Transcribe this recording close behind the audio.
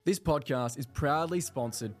This podcast is proudly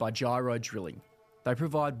sponsored by Gyro Drilling. They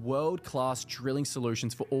provide world-class drilling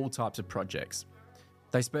solutions for all types of projects.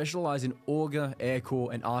 They specialise in auger,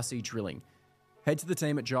 aircore and RC drilling. Head to the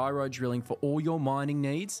team at Gyro Drilling for all your mining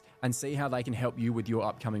needs and see how they can help you with your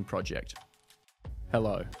upcoming project.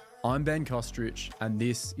 Hello, I'm Ben Kostrich and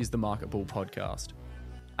this is the Market Bull Podcast.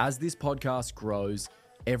 As this podcast grows,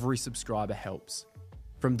 every subscriber helps.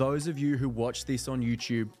 From those of you who watch this on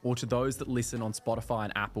YouTube or to those that listen on Spotify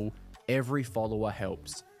and Apple, every follower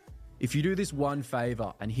helps. If you do this one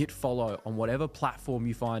favour and hit follow on whatever platform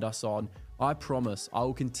you find us on, I promise I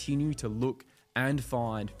will continue to look and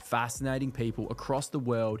find fascinating people across the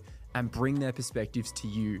world and bring their perspectives to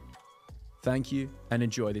you. Thank you and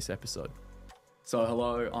enjoy this episode. So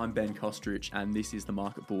hello, I'm Ben Kostrich and this is the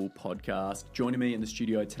Market Bull Podcast. Joining me in the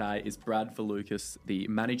studio today is Brad Valiukas, the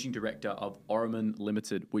Managing Director of Aurumin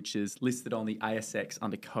Limited, which is listed on the ASX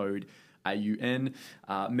under code AUN.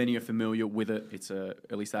 Many are familiar with it. It's a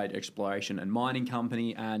early stage exploration and mining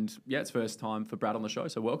company, and it's first time for Brad on the show.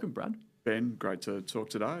 So welcome, Brad. Ben, great to talk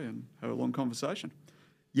today and have a long conversation.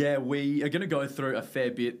 Yeah, we are going to go through a fair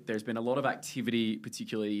bit. There's been a lot of activity,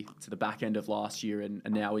 particularly to the back end of last year and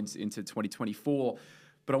now into 2024.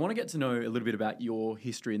 But I want to get to know a little bit about your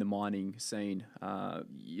history in the mining scene.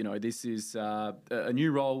 This is a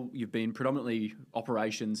new role. You've been predominantly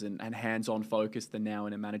operations and hands-on focused and now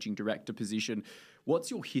in a managing director position. What's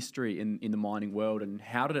your history in the mining world and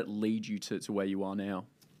how did it lead you to where you are now?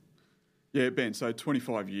 Yeah, Ben, so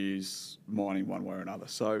 25 years mining one way or another.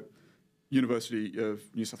 So University of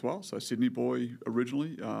New South Wales, so Sydney boy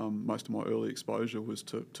originally. Most of my early exposure was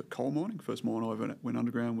to coal mining. First mine I ever went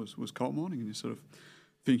underground was coal mining, and you sort of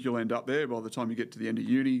think you'll end up there. By the time you get to the end of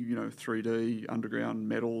uni, 3D underground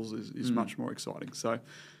metals is much more exciting. So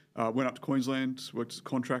went up to Queensland, worked as a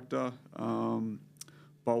contractor,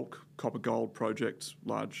 bulk copper gold projects,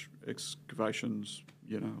 large excavations.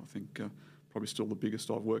 I think probably still the biggest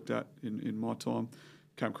I've worked at in my time.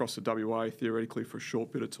 Came across to WA theoretically for a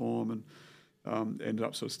short bit of time and ended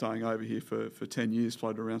up sort of staying over here for 10 years,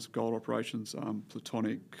 floated around some gold operations,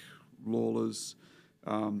 Plutonic, Lawlers,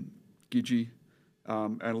 Gidgee,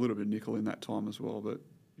 and a little bit of nickel in that time as well. But,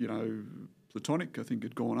 Plutonic I think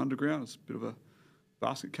had gone underground. It's a bit of a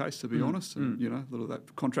basket case, to be honest. And, a little of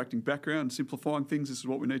that contracting background, simplifying things, this is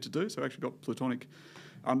what we need to do. So I actually got Plutonic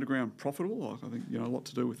underground profitable. I think, a lot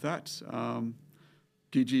to do with that.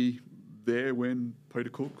 Gidgee there when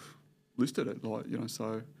Peter Cook listed it,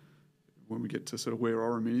 so when we get to sort of where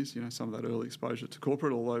Aurumin is, some of that early exposure to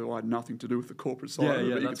corporate, although I had nothing to do with the corporate side of it.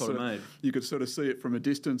 Yeah, that's what I made. You could sort of see it from a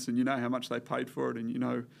distance and how much they paid for it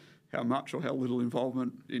and how much or how little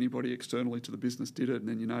involvement anybody externally to the business did it, and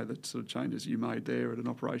then the sort of changes you made there at an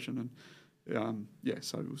operation. And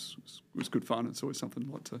so it was good fun. It's always something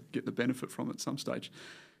I'd like to get the benefit from at some stage.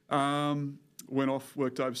 Went off,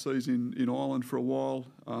 worked overseas in Ireland for a while,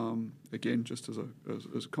 again, just as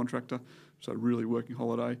a contractor, so really working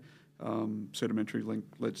holiday, sedimentary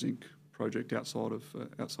lead zinc project outside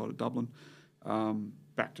of Dublin,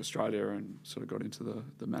 back to Australia and sort of got into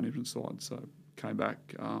the management side. So came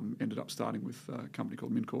back, ended up starting with a company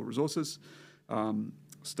called Mincor Resources,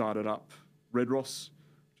 started up Red Ross,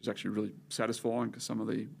 which is actually really satisfying because some of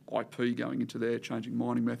the IP going into there, changing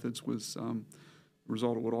mining methods was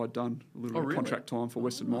result of what I'd done, a little bit of contract time for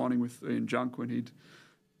Western Mining with Ian Junk when he'd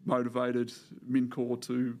motivated Mincor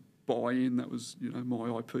to buy in. That was,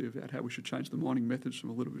 my IP about how we should change the mining methods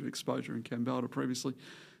from a little bit of exposure in Kambalda previously.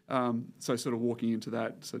 So sort of walking into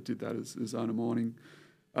that, so did that as owner mining,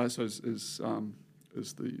 as the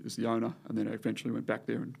owner, and then eventually went back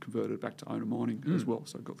there and converted back to owner mining as well.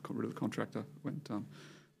 So got rid of the contractor, went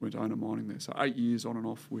owner mining there. So 8 years on and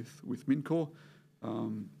off with Mincor.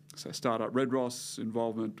 So start up Red Ross,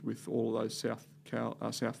 involvement with all of those south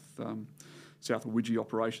of Widgie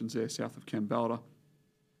operations there, south of Kambalda.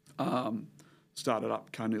 Started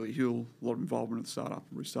up Carnegie Hill, a lot of involvement in the startup,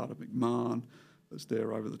 restarted McMahon, was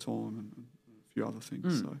there over the time, and a few other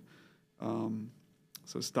things.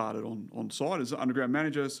 So started on site as an underground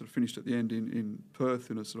manager, sort of finished at the end in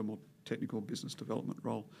Perth in a sort of more technical business development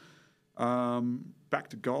role. Back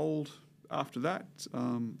to gold after that,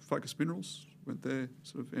 Focus Minerals, went there,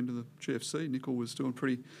 sort of end of the GFC. Nickel was doing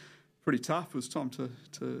pretty tough. It was time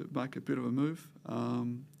to make a bit of a move.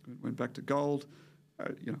 Went back to gold.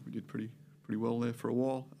 We did pretty well there for a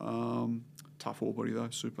while. Tough ore body though,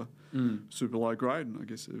 super low grade, and I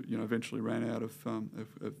guess eventually ran out of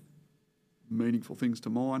meaningful things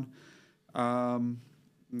to mine. A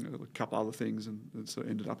couple other things, and so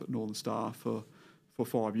ended up at Northern Star for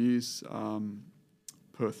 5 years.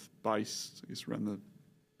 Perth based, I guess ran the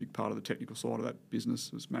big part of the technical side of that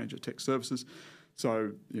business, as manager of tech services.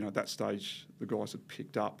 So, at that stage, the guys had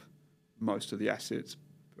picked up most of the assets.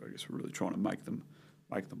 I guess we're really trying to make them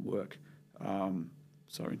work.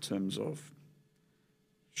 So in terms of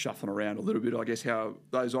shuffling around a little bit, I guess how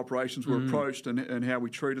those operations were approached and how we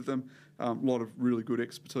treated them. A lot of really good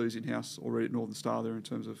expertise in-house already at Northern Star there in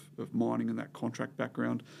terms of mining and that contract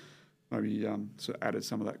background. Maybe sort of added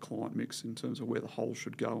some of that client mix in terms of where the whole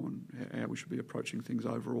should go and how we should be approaching things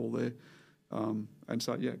overall there. And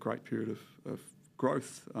so, great period of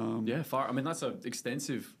growth. Far. I mean, that's an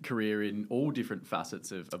extensive career in all different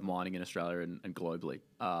facets of mining in Australia and globally.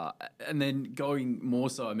 And then going more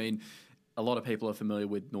so, I mean, a lot of people are familiar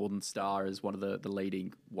with Northern Star as one of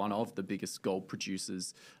the biggest gold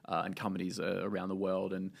producers and companies around the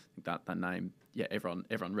world. And I think that name,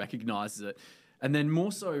 everyone recognises it. And then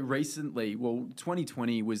more so recently,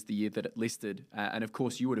 2020 was the year that it listed. And of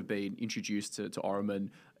course, you would have been introduced to Aurumin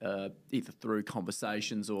either through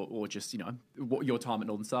conversations or just, your time at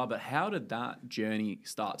Northern Star. But how did that journey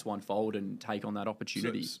start to unfold and take on that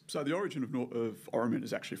opportunity? So the origin of Aurumin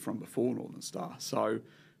is actually from before Northern Star. So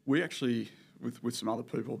we actually, with some other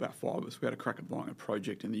people, about 5 of us, we had a crack at buying a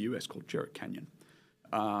project in the US called Jerritt Canyon.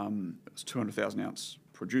 It was a 200,000 ounce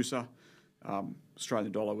producer.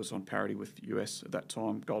 Australian dollar was on parity with the US at that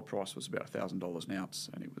time. Gold price was about $1,000 an ounce,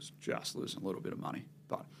 and it was just losing a little bit of money.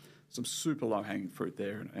 But some super low-hanging fruit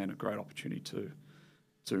there and a great opportunity to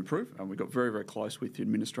improve. And we got very, very close with the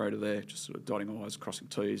administrator there, just sort of dotting I's, crossing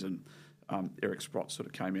T's, and Eric Sprott sort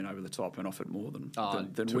of came in over the top and offered more than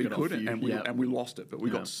we could, and we lost it. But we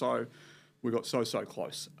got so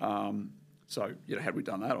close. So, had we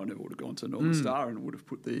done that, I never would have gone to Northern Star and would have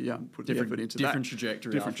put the effort into different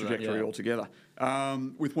trajectory altogether.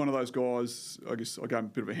 With one of those guys, I guess I gave him a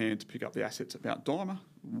bit of a hand to pick up the assets at Mount Dimer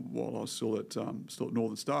while I was still at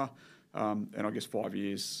Northern Star, and I guess 5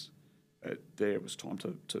 years there it was time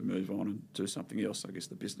to move on and do something else. I guess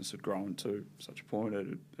the business had grown to such a point it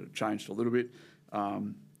had changed a little bit,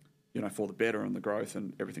 for the better and the growth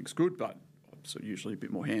and everything's good, but so usually a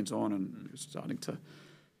bit more hands on and it was starting to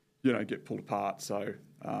get pulled apart. So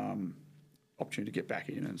opportunity to get back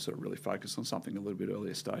in and sort of really focus on something a little bit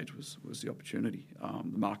earlier stage was the opportunity.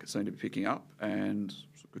 The market seemed to be picking up and it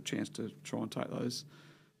was a good chance to try and take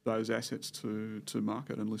those assets to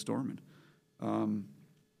market and list Aurumin.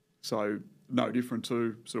 So no different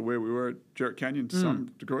to sort of where we were at Jerritt Canyon to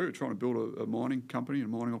some degree. We're trying to build a mining company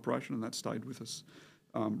and mining operation, and that stayed with us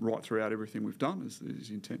right throughout everything we've done. Is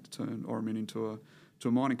the intent to turn Aurumin into a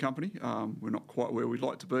mining company. We're not quite where we'd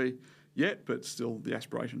like to be yet, but still the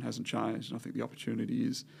aspiration hasn't changed, and I think the opportunity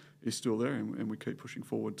is still there, and we keep pushing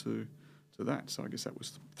forward to that. So I guess that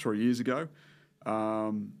was 3 years ago.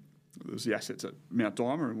 There was the assets at Mount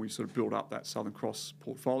Dimer, and we sort of built up that Southern Cross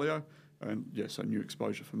portfolio, and so new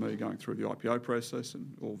exposure for me going through the IPO process,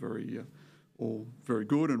 and all very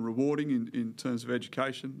good and rewarding in terms of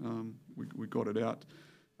education. We got it out.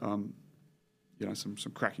 Some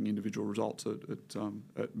cracking individual results at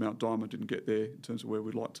Mount Dimer. Didn't get there in terms of where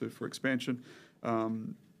we'd like to for expansion.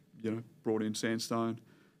 Brought in Sandstone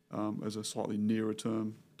as a slightly nearer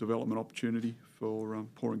term development opportunity for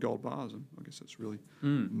pouring gold bars, and I guess that's really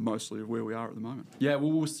mostly of where we are at the moment. Yeah,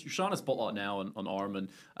 well, we'll shine a spotlight now on Aurumin,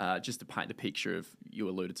 just to paint the picture of, you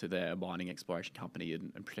alluded to there, a mining exploration company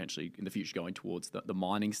and potentially in the future going towards the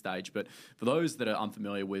mining stage. But for those that are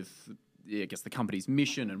unfamiliar with, I guess, the company's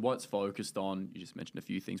mission and what it's focused on, you just mentioned a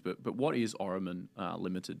few things, but what is Aurumin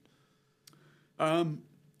Limited?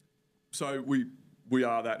 So we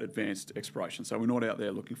are that advanced exploration. So we're not out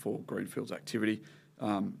there looking for greenfields activity.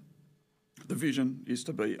 The vision is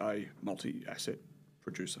to be a multi-asset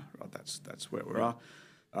producer. Right? That's where we are.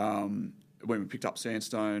 When we picked up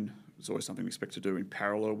Sandstone, it's always something we expect to do in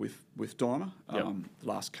parallel with Dimer. The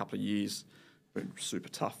last couple of years been super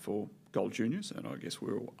tough for gold juniors, and I guess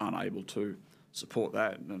we were unable to support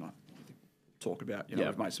that. And I talk about,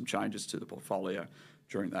 we've made some changes to the portfolio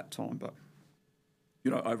during that time, but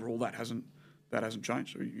overall that hasn't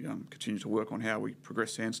changed. We continue to work on how we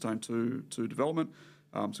progress Sandstone to development.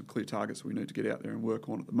 Some clear targets we need to get out there and work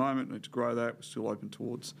on at the moment. Need to grow that. We're still open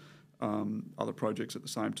towards other projects at the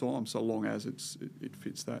same time, so long as it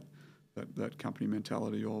fits that company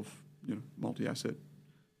mentality of multi-asset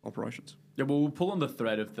operations. Yeah, well, we'll pull on the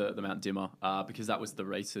thread of the Mount Dimer because that was the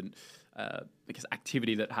recent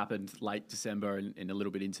activity that happened late December and a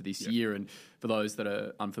little bit into this year. And for those that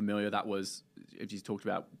are unfamiliar, that was, as you talked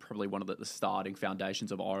about, probably one of the starting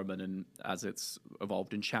foundations of Aurumin. And as it's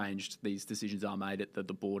evolved and changed, these decisions are made at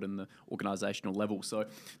the board and the organisational level. So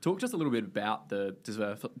talk to us a little bit about the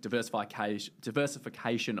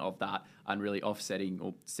diversification of that and really offsetting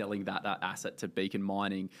or selling that asset to Beacon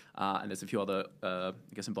Mining. And there's a few other,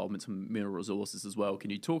 involvements in Mineral Resources as well.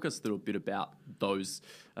 Can you talk us a little bit about those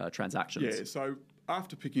transactions? Yeah, so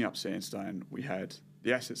after picking up Sandstone, we had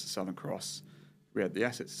the assets of Southern Cross, we had the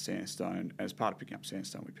assets of Sandstone. As part of picking up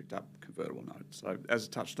Sandstone, we picked up convertible note. So as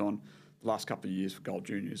I touched on, the last couple of years for gold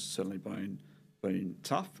juniors has certainly been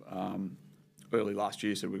tough. Early last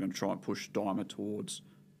year, said we're going to try and push Diamond towards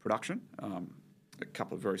production. A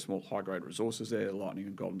couple of very small high-grade resources there, Lightning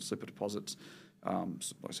and Golden Slipper deposits.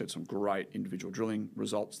 Like I said, some great individual drilling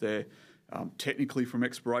results there. Technically, from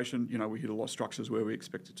exploration, we hit a lot of structures where we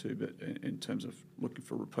expected to, but in terms of looking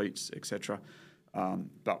for repeats, etc.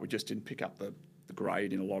 But we just didn't pick up the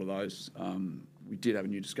grade in a lot of those. We did have a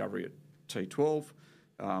new discovery at T12,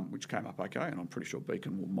 which came up okay, and I'm pretty sure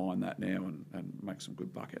Beacon will mine that now and make some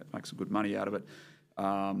good money out of it.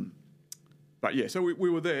 But yeah, so we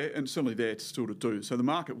were there and certainly there still to do. So the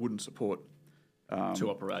market wouldn't support two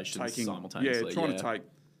operations simultaneously. Yeah, trying to take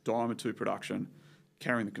Diamond to production,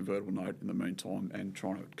 carrying the convertible note in the meantime, and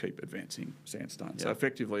trying to keep advancing Sandstone. Yeah. So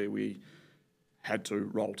effectively, we had to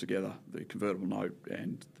roll together the convertible note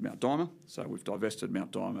and the Mount Diamond. So we've divested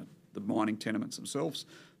Mount Diamond, the mining tenements themselves,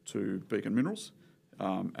 to Beacon Minerals,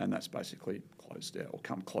 and that's basically closed out or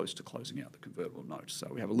come close to closing out the convertible note. So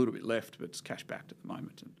we have a little bit left, but it's cash backed at the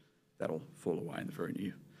moment, and that'll fall away in the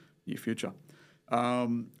very near future. At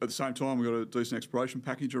the same time, we've got a decent exploration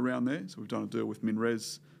package around there. So we've done a deal with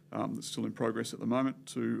MinRes that's still in progress at the moment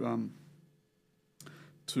to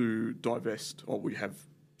divest, or we have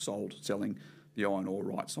selling the iron ore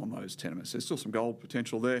rights on those tenements. There's still some gold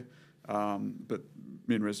potential there, but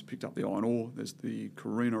MinRes picked up the iron ore. There's the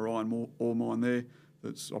Carina iron ore mine there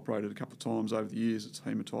that's operated a couple of times over the years. It's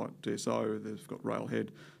hematite DSO. They've got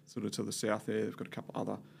Railhead sort of to the south there. They've got a couple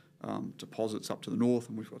other deposits up to the north,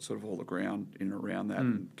 and we've got sort of all the ground in and around that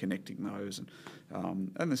and connecting those.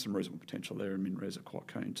 And there's some reasonable potential there, and MinRes are quite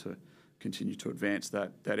keen to continue to advance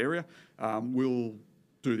that area. We'll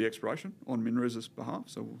do the exploration on MinRes' behalf,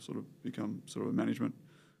 so we'll sort of become sort of a management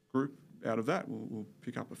group out of that. We'll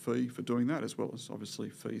pick up a fee for doing that, as well as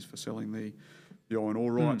obviously fees for selling the iron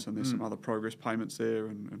ore rights, and there's some other progress payments there,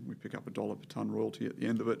 and we pick up $1 per tonne royalty at the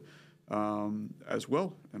end of it as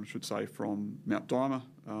well. And I should say from Mount Diamond,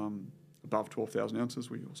 above 12,000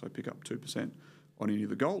 ounces, we also pick up 2% on any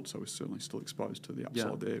of the gold, so we're certainly still exposed to the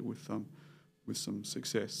upside there with some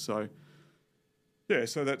success. So yeah,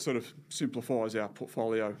 so that sort of simplifies our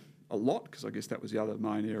portfolio a lot, because I guess that was the other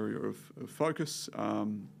main area of focus.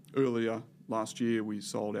 Earlier last year, we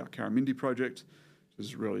sold our Karramindie project, which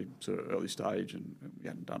was really sort of early stage, and we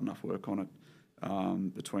hadn't done enough work on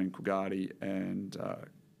it between Coolgardie and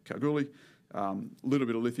Kalgoorlie. A little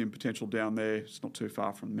bit of lithium potential down there. It's not too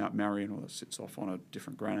far from Mount Marion, or it sits off on a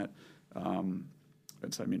different granite. And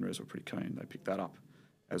so MinRes were pretty keen. They picked that up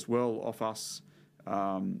as well off us.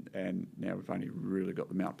 And now we've only really got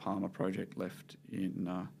the Mount Palmer project left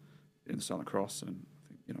in the Southern Cross, and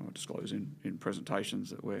I think I disclose in presentations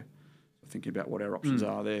that we're thinking about what our options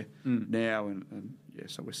are there now, and yeah,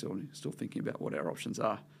 so we're still thinking about what our options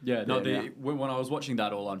are. Yeah, no. When I was watching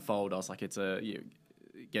that all unfold, I was like,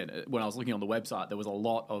 again, when I was looking on the website, there was a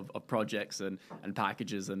lot of projects and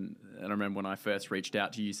packages, and I remember when I first reached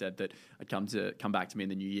out to you, said that I'd come back to me in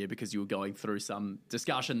the new year because you were going through some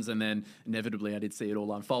discussions, and then inevitably I did see it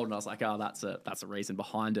all unfold, and I was like, oh, that's a reason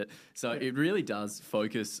behind it. So it really does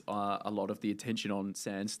focus a lot of the attention on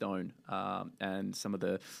Sandstone and some of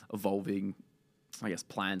the evolving, I guess,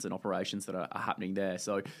 plans and operations that are happening there.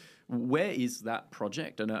 So where is that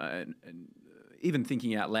project? And even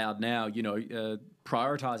thinking out loud now,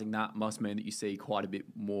 prioritising that must mean that you see quite a bit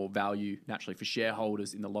more value naturally for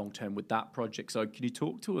shareholders in the long term with that project. So can you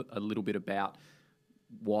talk to a little bit about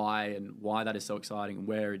why that is so exciting, and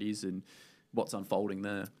where it is and what's unfolding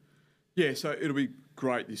there? Yeah, so it'll be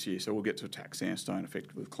great this year. So we'll get to attack Sandstone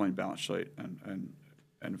effectively with a clean balance sheet and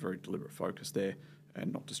a very deliberate focus there,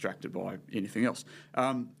 and not distracted by anything else.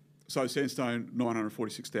 So Sandstone,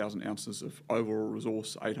 946,000 ounces of overall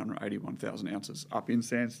resource, 881,000 ounces up in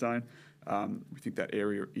Sandstone. We think that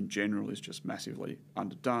area in general is just massively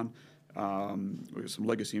underdone. We've got some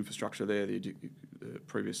legacy infrastructure there, the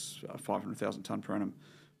previous 500,000 tonne per annum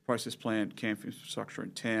process plant, camp infrastructure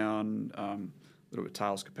in town, a little bit of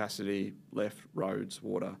tails capacity, left, roads,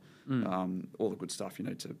 water, all the good stuff you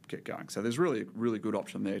need to get going. So there's really good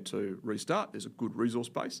option there to restart. There's a good resource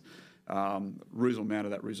base. Reasonable amount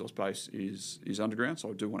of that resource base is underground, so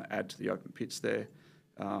I do want to add to the open pits there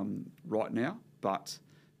right now, but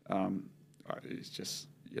it's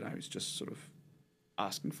just sort of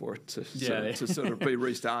asking for it to sort of be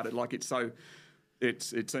restarted. Like, it's so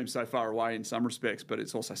it seems so far away in some respects, but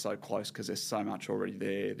it's also so close because there's so much already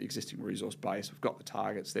there, the existing resource base. We've got the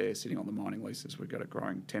targets there sitting on the mining leases. We've got a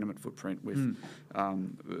growing tenement footprint with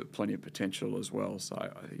plenty of potential as well. So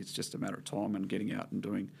I think it's just a matter of time and getting out and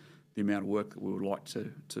doing the amount of work that we would like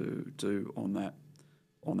to do on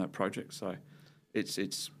that project. So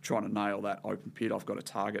it's trying to nail that open pit. I've got a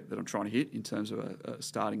target that I'm trying to hit in terms of a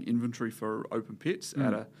starting inventory for open pits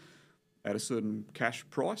at a certain cash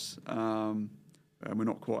price. And we're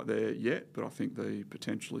not quite there yet, but I think the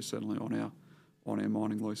potential is certainly on our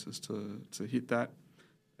mining leases to hit that,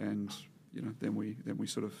 and then we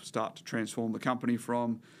sort of start to transform the company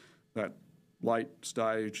from that late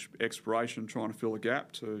stage exploration, trying to fill a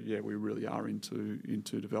gap, to we really are into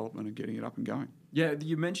development and getting it up and going. Yeah,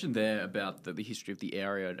 you mentioned there about the history of the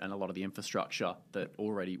area and a lot of the infrastructure that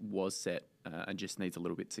already was set and just needs a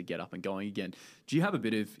little bit to get up and going again. Do you have a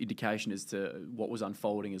bit of indication as to what was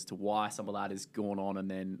unfolding, as to why some of that has gone on and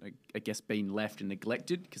then, I guess, been left and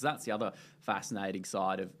neglected? Because that's the other fascinating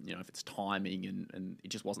side of, if it's timing and it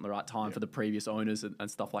just wasn't the right time for the previous owners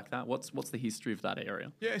and stuff like that. What's the history of that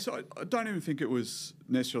area? Yeah, so I don't even think it was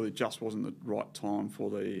necessarily just wasn't the right time for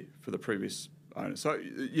the previous owners. So,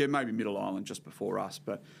 maybe Middle Island just before us,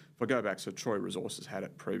 but if I go back, so Troy Resources had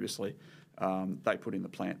it previously. They put in the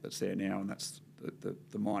plant that's there now, and that's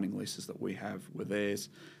the mining leases that we have were theirs.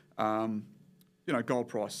 Gold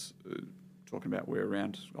price, talking about where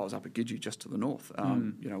around, I was up at Gidgee just to the north.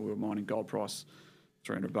 We were mining gold price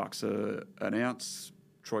 $300 an ounce.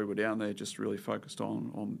 Troy were down there just really focused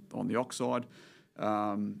on the oxide.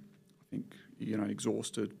 I think,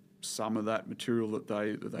 exhausted some of that material that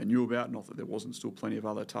they knew about, not that there wasn't still plenty of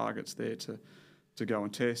other targets there to go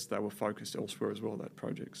and test. They were focused elsewhere as well. That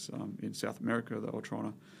projects in South America they were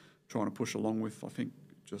trying to push along with. I think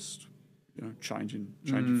just changing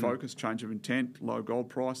focus, change of intent, low gold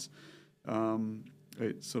price.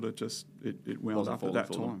 It sort of just it wound up at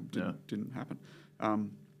that time. Didn't happen.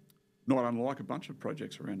 Not unlike a bunch of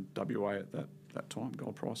projects around WA at that time.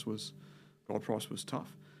 Gold price was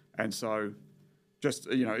tough, and so just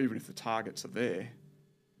even if the targets are there,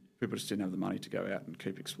 people just didn't have the money to go out and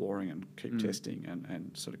keep exploring and keep testing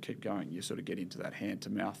and sort of keep going. You sort of get into that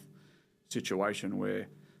hand-to-mouth situation where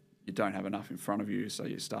you don't have enough in front of you, so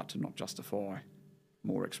you start to not justify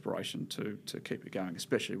more exploration to keep it going,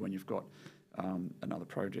 especially when you've got another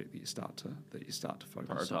project that you start to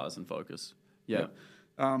focus prioritise and focus. Yeah.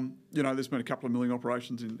 There's been a couple of milling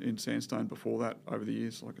operations in sandstone before that over the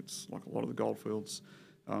years. It's like a lot of the goldfields.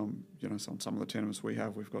 Some of the tenements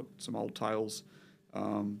we've got some old tails.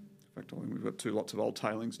 In fact, I think we've got two lots of old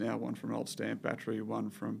tailings now, one from an old stamp battery, one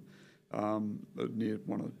from near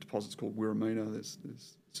one of the deposits called Wirramina. There's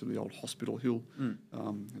sort of the old hospital hill.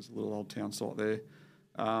 There's a little old town site there.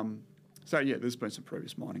 There's been some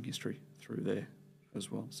previous mining history through there as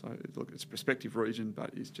well. So it's a prospective region,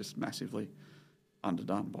 but it's just massively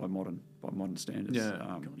underdone by modern standards.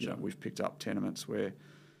 We've picked up tenements where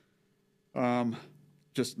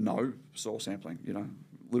just no soil sampling,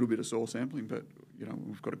 a little bit of soil sampling, but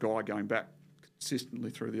we've got a guy going back consistently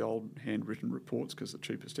through the old handwritten reports, because the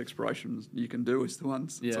cheapest exploration you can do is the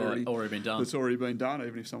ones that's already been done. That's already been done,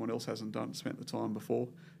 even if someone else hasn't spent the time before.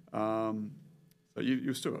 So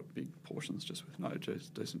you've still got big portions just with no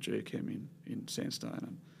decent geochem in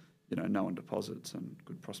sandstone and known deposits and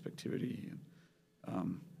good prospectivity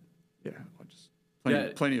and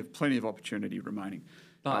plenty of opportunity remaining.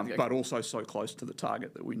 But also so close to the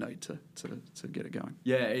target that we need to get it going.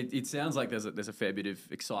 Yeah, it sounds like there's a fair bit of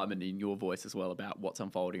excitement in your voice as well about what's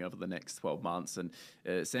unfolding over the next 12 months. And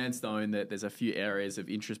sandstone, that there's a few areas of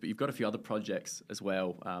interest, but you've got a few other projects as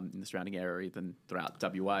well in the surrounding area than throughout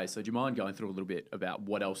WA. So do you mind going through a little bit about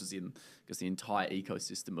what else is in the entire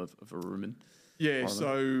ecosystem of Aurumin? Yeah,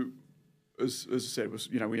 so as I said,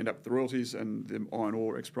 we end up with the royalties and the iron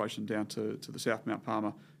ore exploration down to the South Mount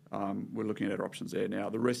Palmer. We're looking at our options there now.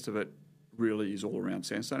 The rest of it really is all around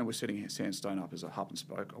sandstone, and we're setting sandstone up as a hub and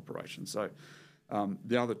spoke operation. So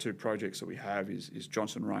the other two projects that we have is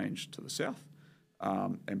Johnson Range to the south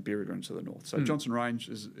and Birregurra to the north. So Johnson Range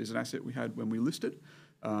is an asset we had when we listed.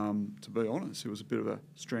 To be honest, it was a bit of a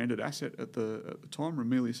stranded asset at the time.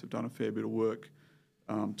 Ramelius have done a fair bit of work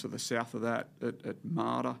to the south of that at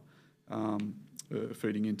Marda,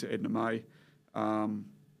 feeding into Edna May.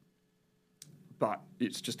 But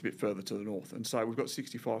it's just a bit further to the north. And so we've got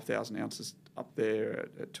 65,000 ounces up there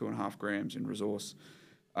at 2.5 grams in resource.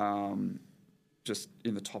 Just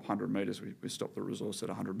in the top 100 metres, we stopped the resource at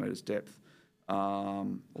 100 metres depth.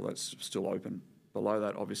 Well, that's still open. Below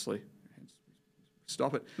that, obviously, hence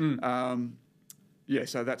stop it. Yeah,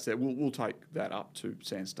 so that's it. We'll take that up to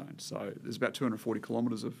sandstone. So there's about 240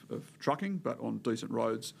 kilometres of trucking, but on decent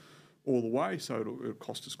roads all the way. So it'll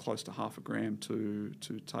cost us close to half a gram to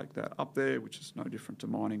take that up there, which is no different to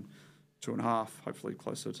mining 2.5, hopefully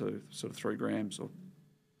closer to sort of 3 grams, or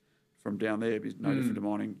from down there, be no different to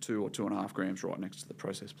mining 2 or 2.5 grams right next to the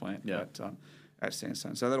process plant at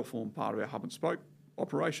Sandstone. So that'll form part of our hub and spoke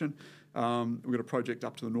operation. We've got a project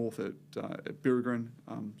up to the north at Birragrin,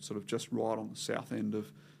 sort of just right on the south end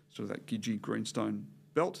of sort of that Gidgee greenstone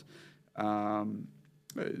belt.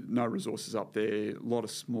 No resources up there, a lot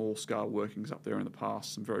of small scale workings up there in the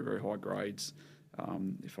past, some very, very high grades.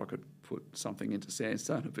 If I could put something into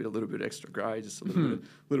sandstone, it'd be a little bit extra grade, just a little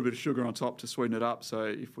bit of sugar on top to sweeten it up. So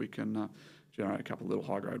if we can generate a couple of little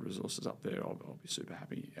high grade resources up there, I'll be super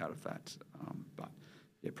happy out of that. But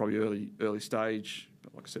yeah, probably early stage.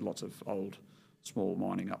 But like I said, lots of old small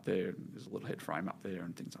mining up there. There's a little head frame up there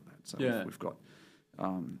and things like that. So we've got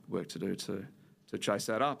work to do to chase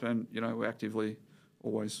that up, and we're actively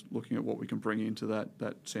always looking at what we can bring into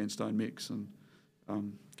that sandstone mix and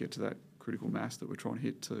get to that critical mass that we're trying to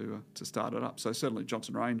hit to start it up. So certainly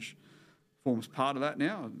Johnson Range forms part of that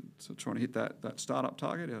now, so trying to hit that startup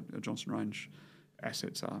target. Our Johnson Range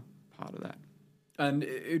assets are part of that.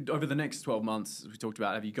 And over the next 12 months, we talked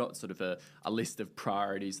about, have you got sort of a list of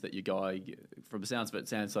priorities that you guys, from the sounds of it,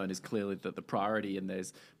 sandstone is clearly the priority, and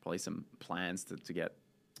there's probably some plans to get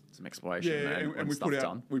some exploration and stuff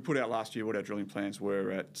done? We put out last year what our drilling plans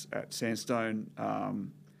were at Sandstone.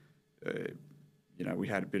 We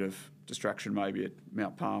had a bit of distraction maybe at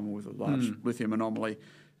Mount Palmer with a large lithium anomaly.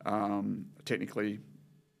 Technically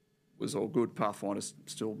was all good. Pathfinders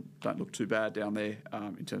still don't look too bad down there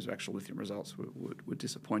in terms of actual lithium results. Were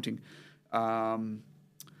disappointing.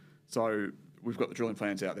 So we've got the drilling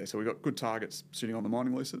plans out there. So we've got good targets sitting on the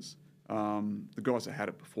mining leases. The guys that had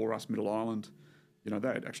it before us, Middle Island, they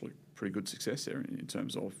had actually pretty good success there in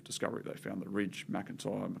terms of discovery. They found the Ridge,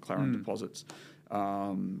 McIntyre, McLaren deposits.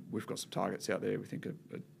 We've got some targets out there we think are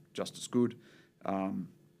just as good.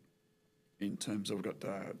 In terms of, we've got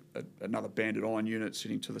another banded iron unit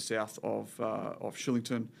sitting to the south of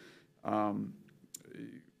Shillington.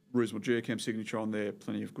 Reasonable geochem signature on there,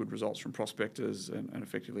 plenty of good results from prospectors and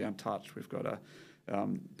effectively untouched. We've got a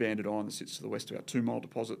banded iron that sits to the west of our 2 Mile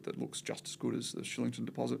deposit that looks just as good as the Shillington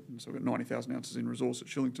deposit. And so we've got 90,000 ounces in resource at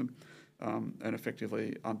Shillington and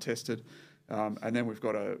effectively untested. And then we've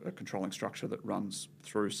got a controlling structure that runs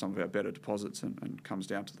through some of our better deposits and comes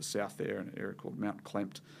down to the south there in an area called Mount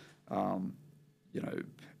Klempt.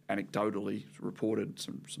 Anecdotally reported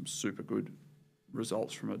some super good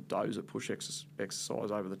results from a dozer push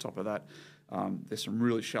exercise over the top of that. There's some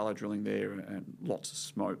really shallow drilling there and lots of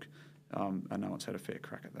smoke, and no one's had a fair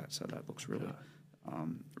crack at that. So that looks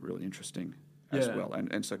really interesting as well.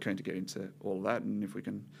 And so keen to get into all of that. And if we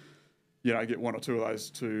can, get 1 or 2 of those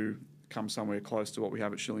to come somewhere close to what we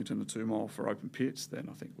have at Shillington, the 2 Mile for open pits, then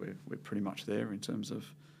I think we're pretty much there in terms of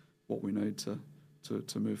what we need to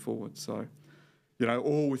move forward. So,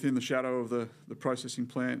 all within the shadow of the processing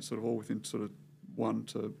plant, sort of all within sort of 1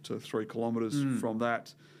 to 3 kilometres from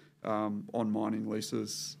that, on mining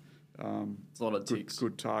leases. It's a lot of ticks.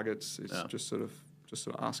 Good targets. It's just sort of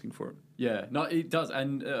asking for it. Yeah, no, it does.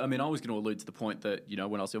 And I was going to allude to the point that,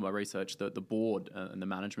 when I was doing my research, the board and the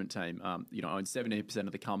management team, own 17%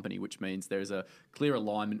 of the company, which means there's a clear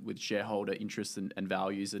alignment with shareholder interests and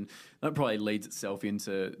values. And that probably leads itself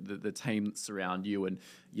into the team that surround you. And,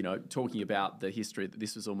 talking about the history, that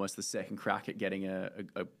this was almost the second crack at getting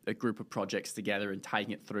a group of projects together and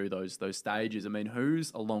taking it through those stages.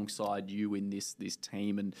 Who's alongside you in this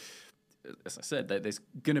team? And as I said, there's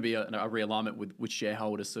going to be a realignment with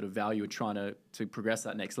shareholders' sort of value and trying to progress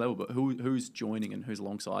that next level. But who's joining and who's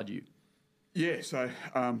alongside you? Yeah, so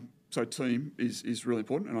team is really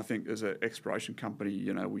important, and I think as an exploration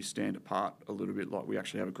company, we stand apart a little bit. Like we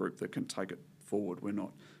actually have a group that can take it forward. We're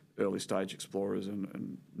not early stage explorers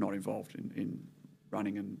and not involved in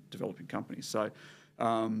running and developing companies. So,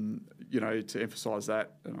 to emphasise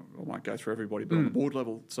that, and I won't go through everybody, but on the board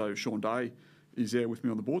level, so Sean Day is there with me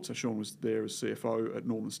on the board. So Sean was there as CFO at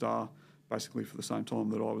Northern Star, basically for the same time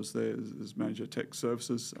that I was there as Manager Tech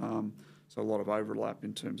Services. So a lot of overlap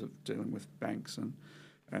in terms of dealing with banks and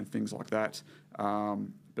things like that.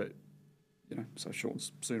 But, so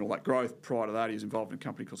Sean's seen all that growth. Prior to that, he was involved in a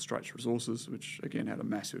company called Straits Resources, which again had a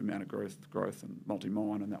massive amount of growth and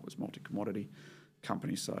multi-mine, and that was multi-commodity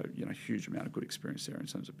company. So, huge amount of good experience there in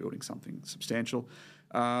terms of building something substantial.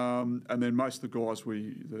 And then most of the guys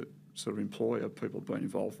that sort of employ are people who've been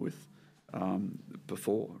involved with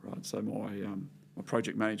before, right? So my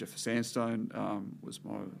project manager for Sandstone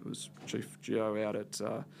was chief geo out at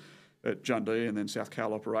at Jundee and then South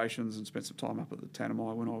Carl operations, and spent some time up at the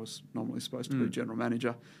Tanami when I was nominally supposed to be general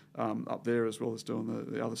manager up there, as well as doing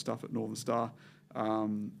the other stuff at Northern Star.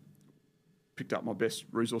 Picked up my best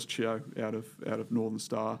resource chio out of Northern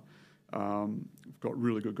Star. We've got a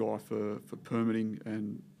really good guy for permitting,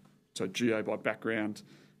 and so GA by background.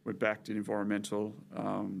 Went back, did environmental,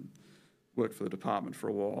 worked for the department for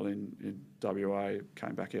a while in WA,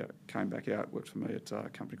 came back out, worked for me at a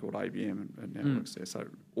company called ABM and now works there. So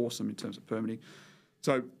awesome in terms of permitting.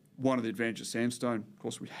 So one of the advantages of Sandstone, of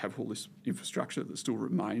course, we have all this infrastructure that still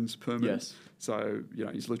remains permitted. Yes. So,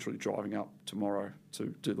 he's literally driving up tomorrow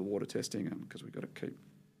to do the water testing, because we've got to keep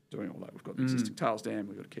doing all that. We've got the existing tails dam,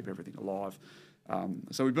 we've got to keep everything alive.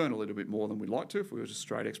 So we burn a little bit more than we'd like to if we were just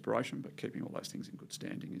straight exploration, but keeping all those things in good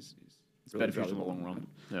standing is really beneficial valuable. in the long run.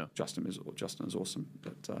 Yeah. Justin is awesome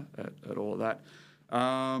at all of that.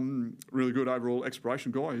 Really good overall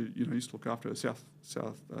exploration guy. Who, used to look after our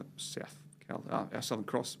Southern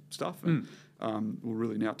Cross stuff, and will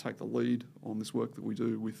really now take the lead on this work that we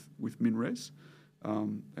do with MinRes.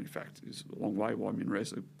 And in fact, is a long way why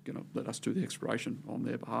MinRes are going to let us do the exploration on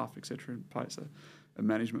their behalf, etc., and pay us a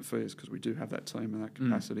management fees, because we do have that team and that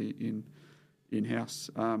capacity in-house.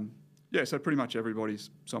 So pretty much everybody's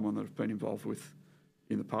someone that I've been involved with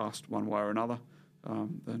in the past, one way or another.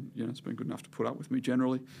 And it's been good enough to put up with me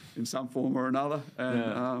generally in some form or another.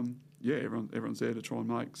 And everyone's there to try and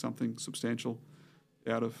make something substantial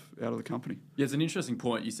out of the company. Yeah, it's an interesting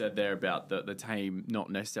point you said there about the team not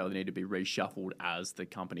necessarily need to be reshuffled as the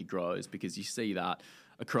company grows, because you see that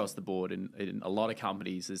across the board in a lot of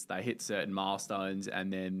companies as they hit certain milestones,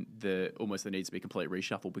 and then there needs to be complete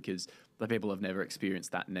reshuffle because the people have never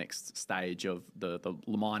experienced that next stage of the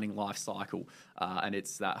mining life cycle, and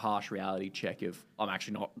it's that harsh reality check of, I'm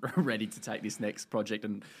actually not ready to take this next project.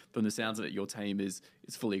 And from the sounds of it, your team is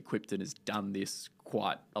fully equipped and has done this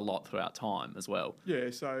quite a lot throughout time as well.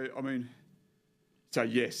 Yeah, so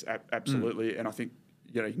yes, absolutely. And I think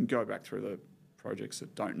you can go back through the projects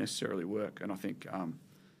that don't necessarily work, and I think I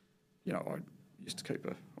used to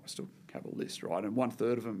I still have a list, right? And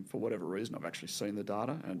 1/3 of them, for whatever reason, I've actually seen the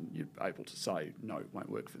data, and you're able to say, no, it won't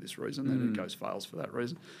work for this reason, then it fails for that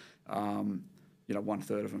reason.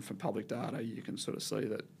 1/3 of them from public data, you can sort of see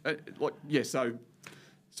that.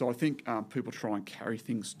 So I think people try and carry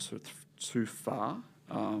things too far.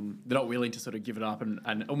 They're not willing to sort of give it up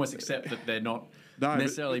and almost accept that they're not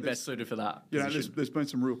necessarily best suited for that position. There's been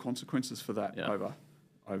some real consequences for that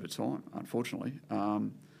over time, unfortunately.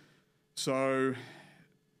 Early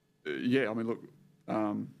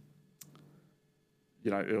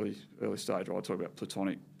stage, I talk about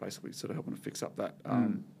plutonic, basically sort of helping to fix up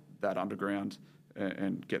that underground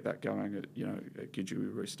and get that going. At Gidgee, we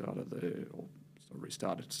restarted the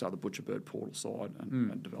Butcherbird portal side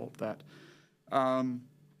and developed that.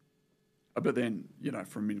 But then,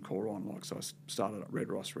 from Mincor on, so I started at Red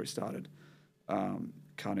Ross, restarted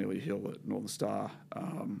Carnelia Hill at Northern Star.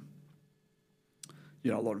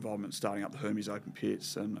 A lot of involvement starting up the Hermes open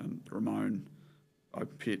pits and Ramon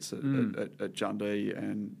open pits at Jundee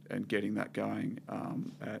and getting that going.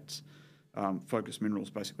 At Focus Minerals,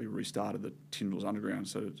 basically restarted the Tyndalls underground,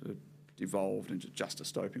 so it evolved into just a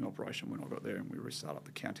stoping operation when I got there, and we restarted up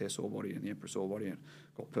the Countess ore body and the Empress ore body and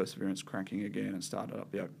got Perseverance cranking again and started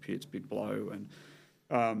up the open pits, Big Blow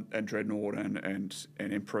and Dreadnought and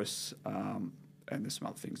Empress. And there's some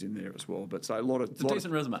other things in there as well, but so it's a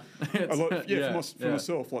decent resume. For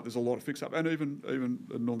myself, there's a lot of fix up, and even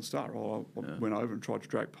at Northern Star, I went over and tried to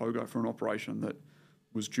drag Pogo for an operation that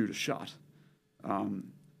was due to shut.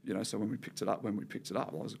 So when we picked it up, it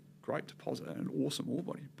was a great deposit and an awesome ore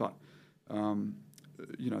body, but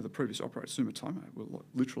the previous operator, Sumitomo, were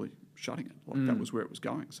literally shutting it. That was where it was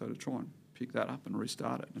going. So to try and pick that up and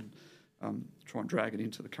restart it and try and drag it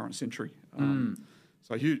into the current century.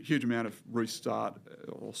 So huge amount of restart,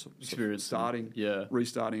 also experience,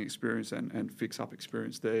 restarting experience and fix up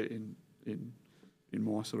experience there in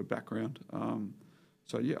my sort of background. I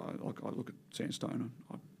look at Sandstone and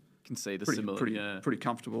I can see the similar. Pretty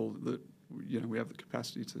comfortable that we have the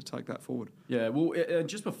capacity to take that forward. Yeah, well,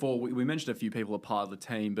 just before, we mentioned a few people are part of the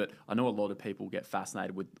team, but I know a lot of people get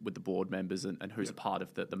fascinated with the board members and who's a part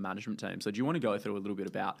of the management team. So do you want to go through a little bit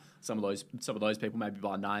about some of those people, maybe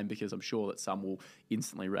by name, because I'm sure that some will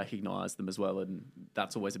instantly recognise them as well, and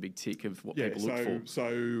that's always a big tick of what people look for.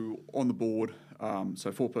 So on the board,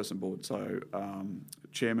 4-person board,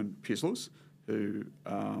 Chairman Piers Lewis, who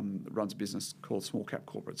runs a business called Small Cap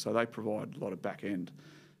Corporate. So they provide a lot of back-end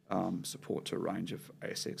support to a range of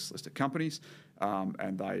ASX-listed companies,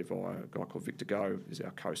 and they, via a guy called Victor Go, is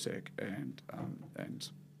our COSEC and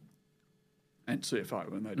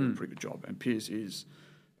CFO, and they do a pretty good job. And Piers is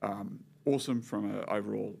awesome from an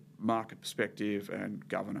overall market perspective and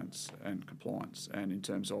governance and compliance. And in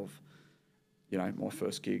terms of, my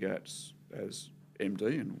first gig as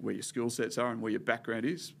MD and where your skill sets are and where your background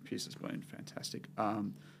is, Pierce has been fantastic.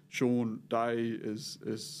 Sean Day,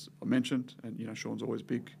 as I mentioned, and Sean's always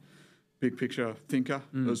big picture thinker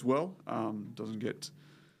as well. Doesn't get,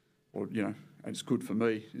 and it's good for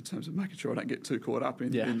me in terms of making sure I don't get too caught up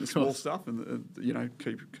in the small stuff and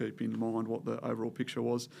keep in mind what the overall picture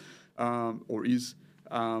was or is.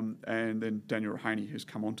 And then Daniel Rahaney, who's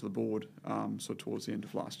come onto the board sort of towards the end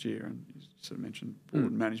of last year, and you sort of mentioned board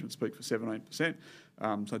and management speak for 17%.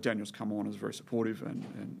 So Daniel's come on as very supportive,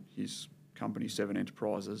 and his company, Seven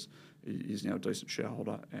Enterprises, is now a decent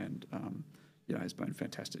shareholder, and has been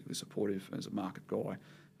fantastically supportive as a market guy,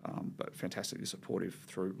 but fantastically supportive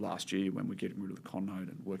through last year when we're getting rid of the con note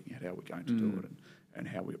and working out how we're going to do it and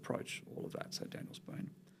how we approach all of that. So Daniel's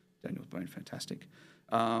been fantastic.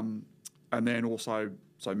 And then also,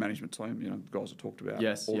 management team, the guys I talked about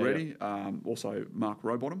already. Yeah. Also, Mark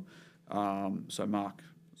Rowbottom. So Mark,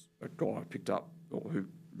 a guy I picked up, or who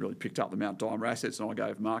really picked up the Mount Dimer assets, and I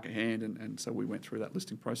gave Mark a hand, and so we went through that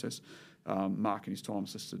listing process. Mark in his time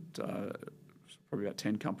has listed probably about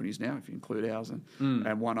 10 companies now, if you include ours,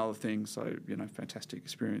 and one other thing. So, fantastic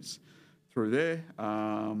experience through there.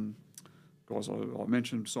 Guys I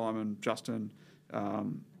mentioned, Simon, Justin,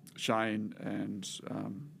 Shane, and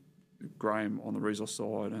Graham on the resource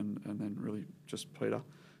side, and then really just Peter,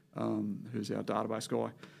 who's our database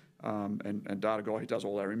guy, and data guy who does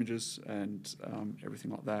all our images and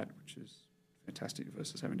everything like that, which is fantastic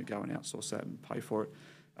versus having to go and outsource that and pay for it.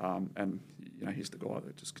 And he's the guy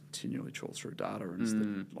that just continually trawls through data,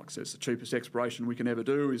 and like I said, it's the cheapest exploration we can ever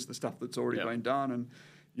do is the stuff that's already been done, and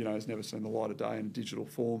has never seen the light of day in digital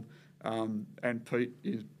form. And Pete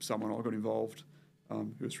is someone I got involved.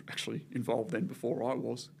 Who was actually involved then before I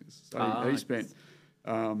was. So he spent,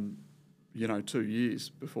 2 years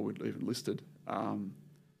before we'd even listed,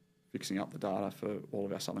 fixing up the data for all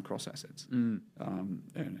of our Southern Cross assets and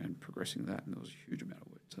progressing that. And there was a huge amount of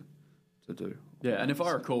work to do. Yeah, and if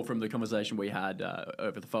I recall from the conversation we had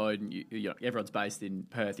over the phone, everyone's based in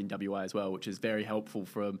Perth in WA as well, which is very helpful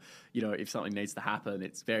from, if something needs to happen,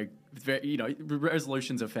 it's very,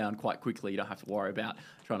 resolutions are found quite quickly. You don't have to worry about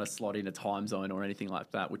trying to slot in a time zone or anything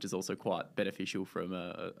like that, which is also quite beneficial from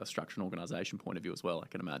a structure and organisation point of view as well, I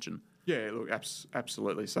can imagine. Yeah, look,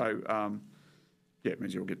 absolutely. So, it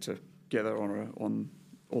means you'll get together on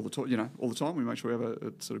all the time. We make sure we have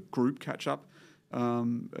a sort of group catch up.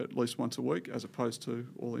 At least once a week, as opposed to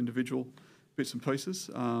all individual bits and pieces.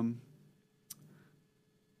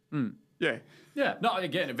 Yeah. No,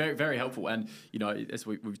 again, very, very helpful. And, as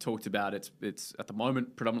we've talked about, it's at the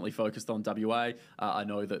moment predominantly focused on WA. I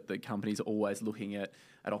know that the companies are always looking at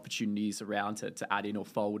opportunities around to add in or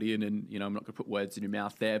fold in. And, I'm not going to put words in your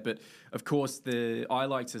mouth there. But, of course, I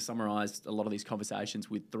like to summarise a lot of these conversations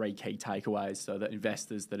with 3 key takeaways so that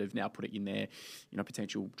investors that have now put it in their,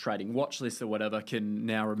 potential trading watch list or whatever can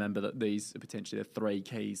now remember that these are potentially the 3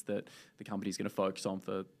 keys that the company's going to focus on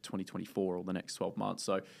for 2024 or the next 12 months.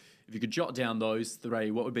 So, if you could jot down those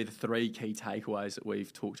 3, what would be the 3 key takeaways that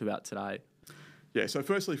we've talked about today? Yeah, so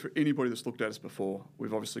firstly, for anybody that's looked at us before,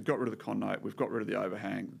 we've obviously got rid of the con note, we've got rid of the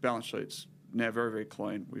overhang, the balance sheet's now very, very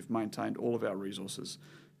clean. We've maintained all of our resources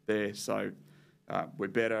there, so we're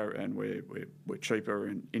better and we're cheaper,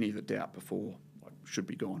 and any of the doubt before should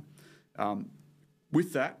be gone.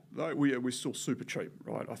 With that, though, we're still super cheap,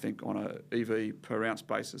 right? I think on a EV per ounce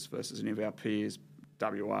basis versus any of our peers,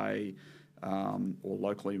 WA, or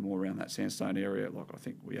locally more around that sandstone area, I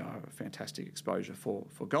think we are a fantastic exposure for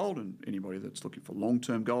gold, and anybody that's looking for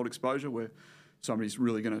long-term gold exposure where somebody's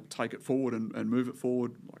really going to take it forward and move it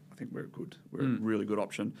forward, I think we're a really good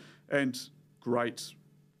option, and great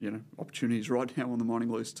opportunities right now on the mining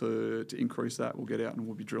list to increase that. We'll get out and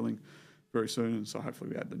we'll be drilling very soon, and so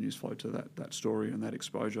hopefully we add the news flow to that story, and that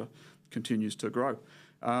exposure continues to grow.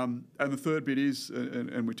 And the third bit is,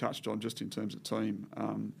 and we touched on just in terms of team,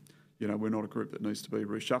 we're not a group that needs to be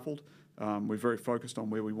reshuffled. We're very focused on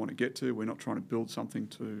where we want to get to. We're not trying to build something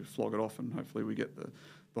to flog it off and hopefully we get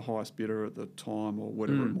the highest bidder at the time or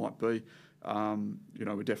whatever it might be.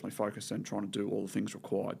 We're definitely focused and trying to do all the things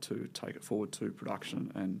required to take it forward to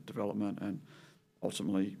production and development, and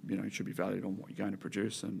ultimately, it should be valued on what you're going to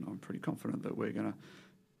produce, and I'm pretty confident that we're going to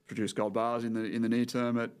produce gold bars in the near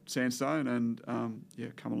term at Sandstone, and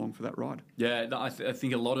come along for that ride. Yeah, I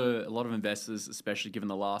think a lot of investors, especially given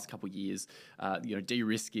the last couple of years,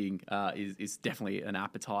 de-risking is definitely an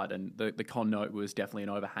appetite, and the con note was definitely an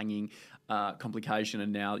overhanging complication.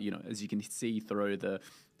 And now, as you can see through the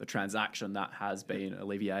transaction, that has been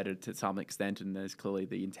alleviated to some extent, and there's clearly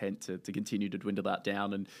the intent to continue to dwindle that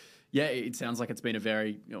down. And yeah, it sounds like it's been a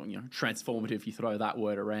very transformative, if you throw that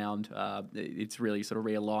word around. It's really sort of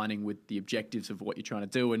realigning with the objectives of what you're trying to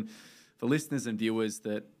do. And for listeners and viewers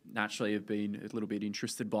that naturally have been a little bit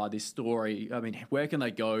interested by this story, I mean, where can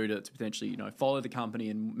they go to potentially follow the company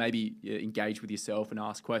and maybe engage with yourself and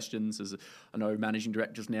ask questions? As I know managing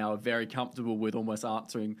directors now are very comfortable with almost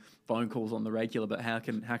answering phone calls on the regular, but how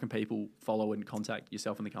can people follow and contact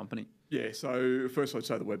yourself and the company? Yeah, so first I'd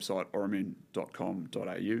say the website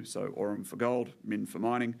aurumin.com.au, so Aurum for gold, Min for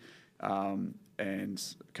mining,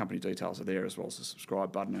 and company details are there, as well as the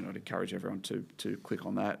subscribe button, and I'd encourage everyone to click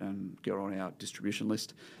on that and get on our distribution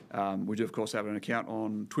list. We do, of course, have an account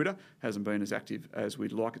on Twitter. Hasn't been as active as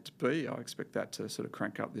we'd like it to be. I expect that to sort of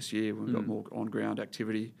crank up this year. We've got more on-ground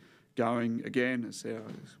activity going again. As I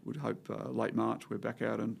would hope late March we're back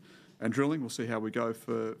out and drilling. We'll see how we go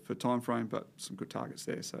for time frame, but some good targets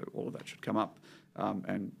there, so all of that should come up.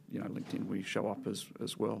 And LinkedIn, we show up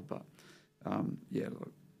as well. But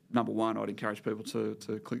number one, I'd encourage people to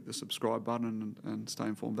click the subscribe button and stay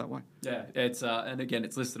informed that way. Yeah, it's and again,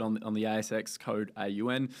 it's listed on the ASX code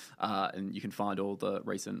AUN, and you can find all the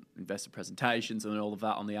recent investor presentations and all of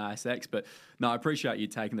that on the ASX. But no, I appreciate you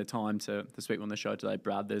taking the time to speak on the show today,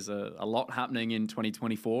 Brad. There's a lot happening in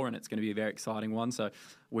 2024, and it's going to be a very exciting one. So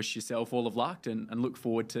wish yourself all of luck and look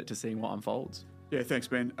forward to seeing what unfolds. Yeah, thanks,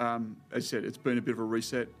 Ben. As you said, it's been a bit of a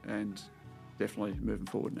reset and definitely moving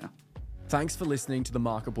forward now. Thanks for listening to the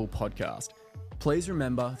Market Bull podcast. Please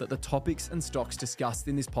remember that the topics and stocks discussed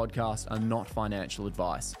in this podcast are not financial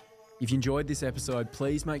advice. If you enjoyed this episode,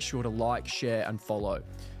 please make sure to like, share, and follow.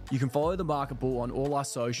 You can follow the Market Bull on all our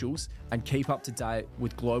socials and keep up to date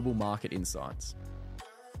with global market insights.